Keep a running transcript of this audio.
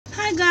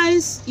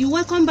friends, you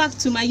welcome back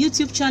to my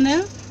YouTube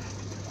channel.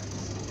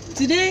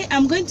 Today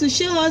I'm going to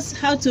show us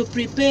how to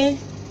prepare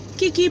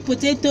Kiki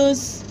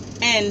potatoes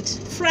and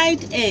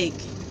fried egg.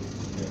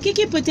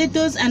 Kiki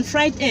potatoes and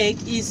fried egg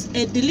is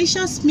a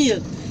delicious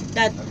meal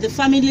that the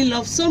family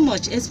loves so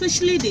much,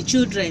 especially the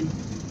children.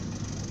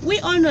 We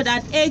all know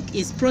that egg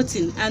is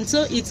protein, and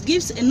so it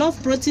gives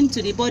enough protein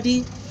to the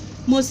body,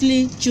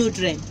 mostly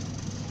children.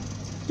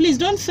 Please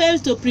don't fail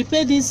to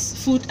prepare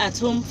this food at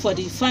home for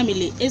the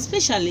family,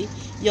 especially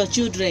your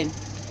children.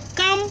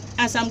 Come,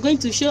 as I'm going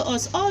to show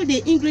us all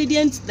the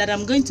ingredients that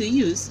I'm going to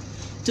use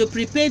to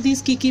prepare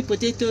these Kiki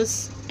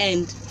potatoes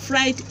and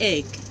fried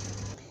egg.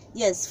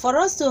 Yes, for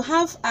us to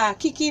have our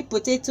Kiki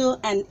potato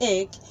and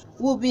egg,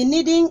 we'll be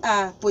needing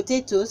our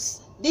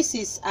potatoes. This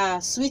is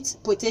our sweet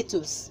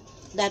potatoes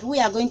that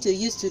we are going to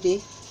use today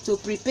to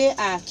prepare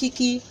our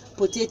Kiki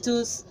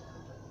potatoes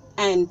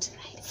and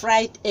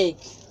fried egg.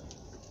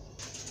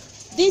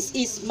 This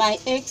is my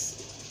eggs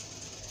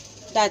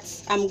that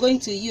I'm going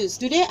to use.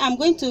 Today I'm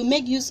going to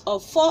make use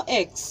of 4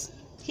 eggs.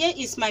 Here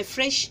is my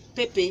fresh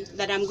pepper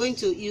that I'm going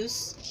to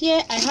use.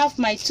 Here I have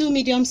my 2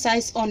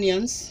 medium-sized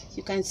onions.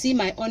 You can see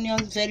my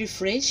onions very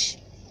fresh.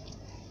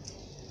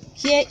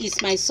 Here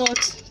is my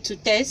salt to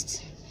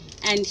taste.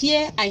 And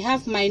here I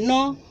have my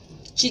Knorr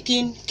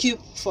chicken cube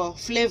for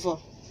flavor.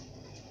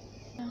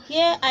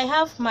 Here I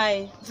have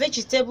my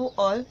vegetable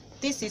oil.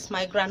 This is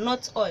my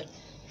groundnut oil.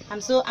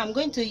 And so I'm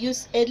going to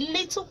use a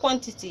little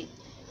quantity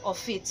of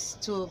it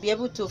to be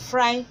able to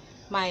fry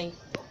my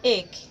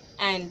egg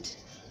and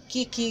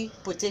Kiki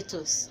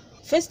potatoes.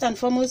 First and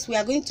foremost, we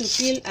are going to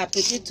peel our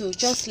potato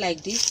just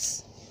like this.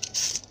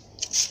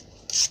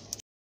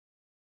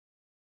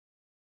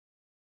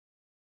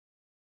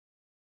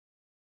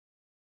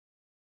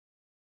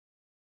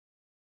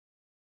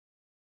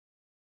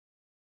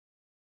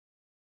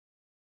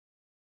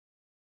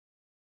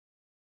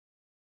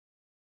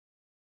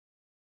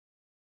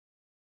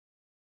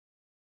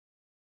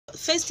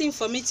 First thing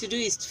for me to do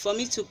is for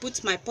me to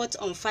put my pot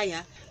on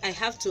fire. I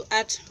have to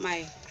add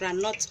my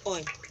groundnut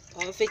oil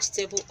or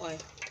vegetable oil.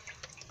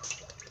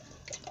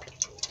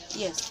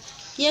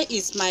 Yes, here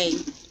is my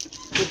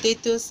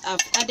potatoes. I've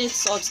added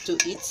salt to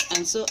it,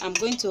 and so I'm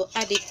going to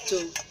add it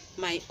to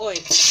my oil.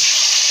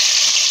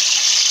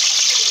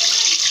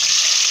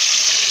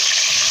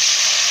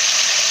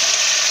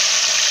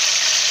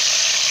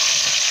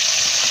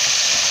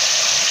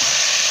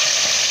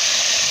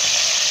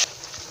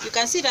 You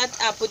can see that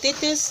our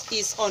potatoes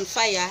is on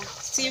fire,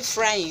 still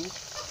frying.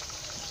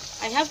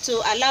 I have to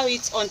allow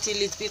it until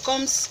it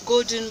becomes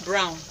golden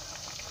brown.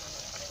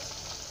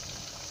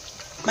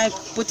 My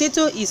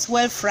potato is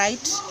well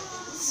fried,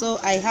 so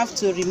I have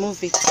to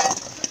remove it.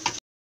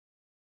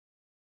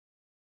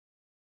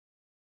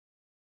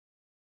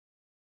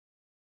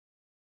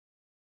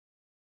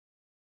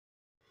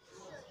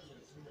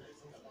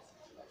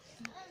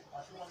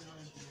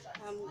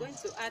 I'm going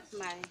to add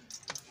my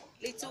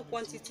little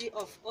quantity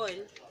of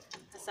oil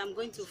as I'm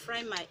going to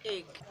fry my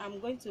egg. I'm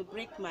going to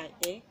break my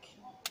egg.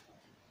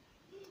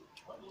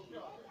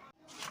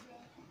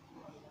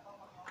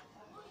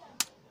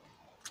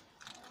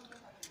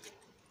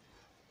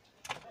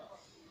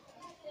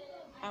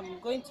 I'm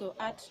going to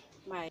add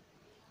my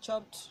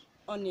chopped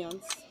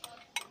onions.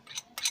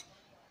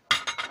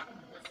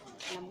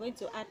 And I'm going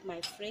to add my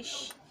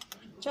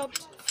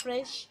chopped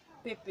fresh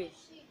pepper.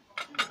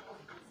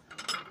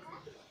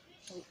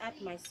 And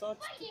add my salt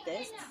to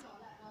taste.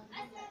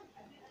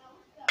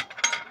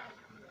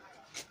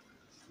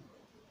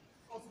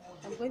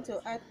 I'm going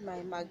to add my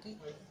Maggi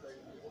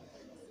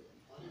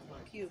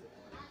cube.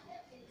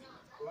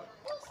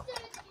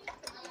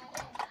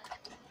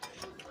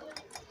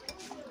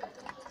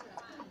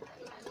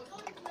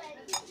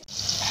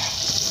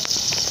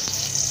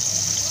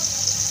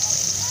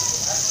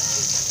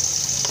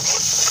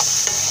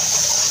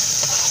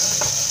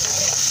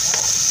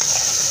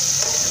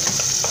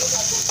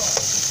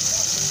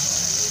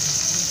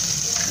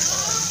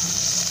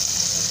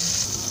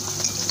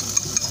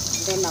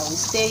 Then I will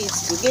stir it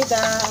together.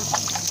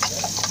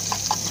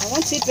 I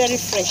want it very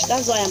fresh.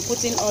 That's why I'm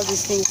putting all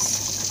these things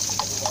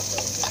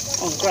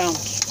on ground.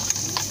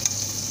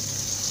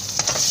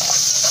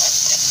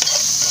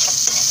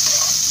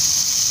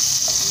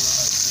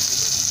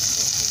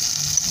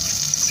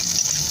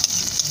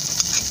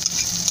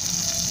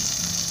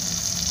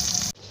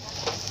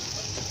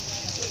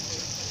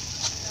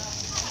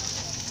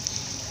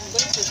 I'm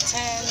going to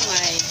turn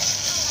my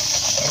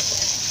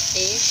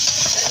egg.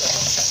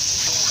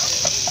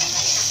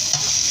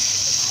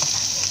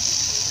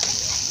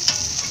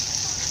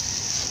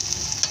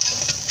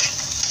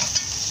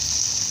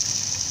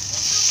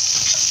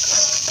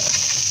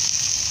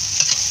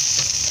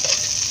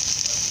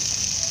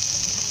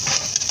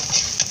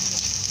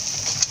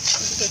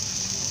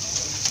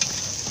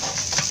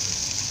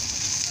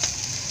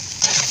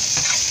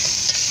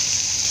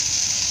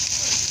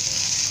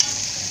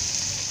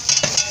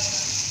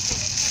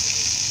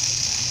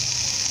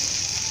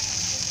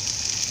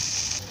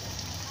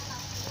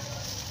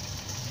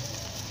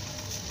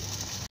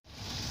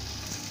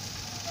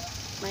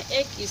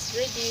 egg is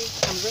ready.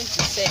 I'm going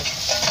to serve.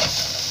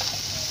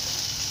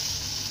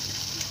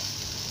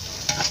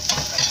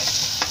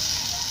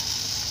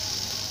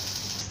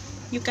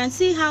 You can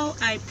see how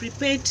I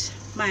prepared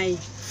my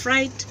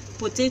fried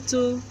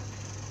potato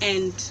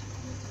and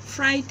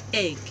fried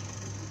egg.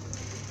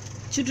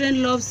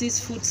 Children love this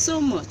food so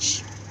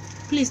much.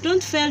 Please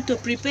don't fail to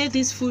prepare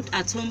this food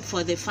at home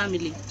for the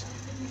family.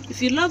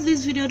 If you love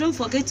this video, don't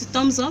forget to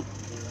thumbs up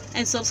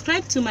and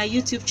subscribe to my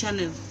YouTube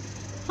channel.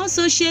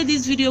 Also share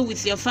this video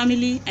with your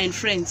family and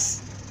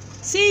friends.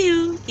 See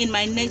you in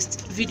my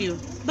next video.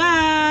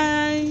 Bye.